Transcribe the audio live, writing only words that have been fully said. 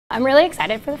I'm really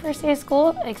excited for the first day of school,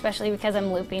 especially because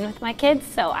I'm looping with my kids.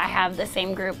 So I have the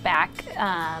same group back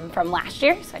from last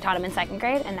year. So I taught them in 2nd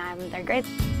grade and now I'm in 3rd grade.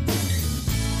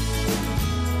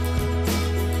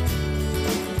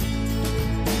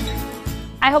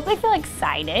 I hope they feel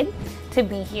excited to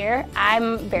be here.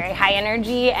 I'm very high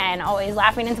energy and always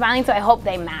laughing and smiling, so I hope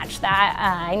they match that.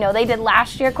 I know they did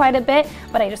last year quite a bit,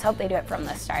 but I just hope they do it from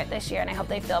the start this year, and I hope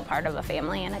they feel part of a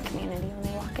family and a community when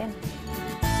they walk in.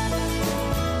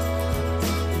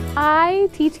 I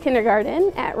teach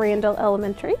kindergarten at Randall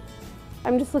Elementary.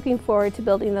 I'm just looking forward to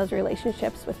building those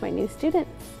relationships with my new students.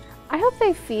 I hope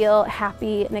they feel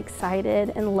happy and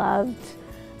excited and loved.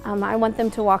 I want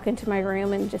them to walk into my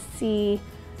room and just see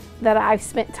that I've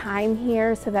spent time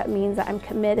here, so that means that I'm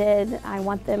committed. I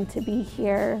want them to be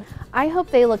here. I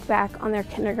hope they look back on their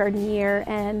kindergarten year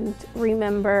and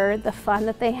remember the fun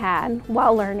that they had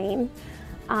while learning.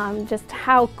 Just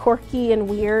how quirky and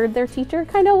weird their teacher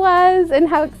kind of was and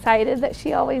how excited that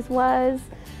she always was.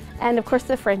 And of course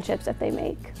the friendships that they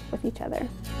make with each other.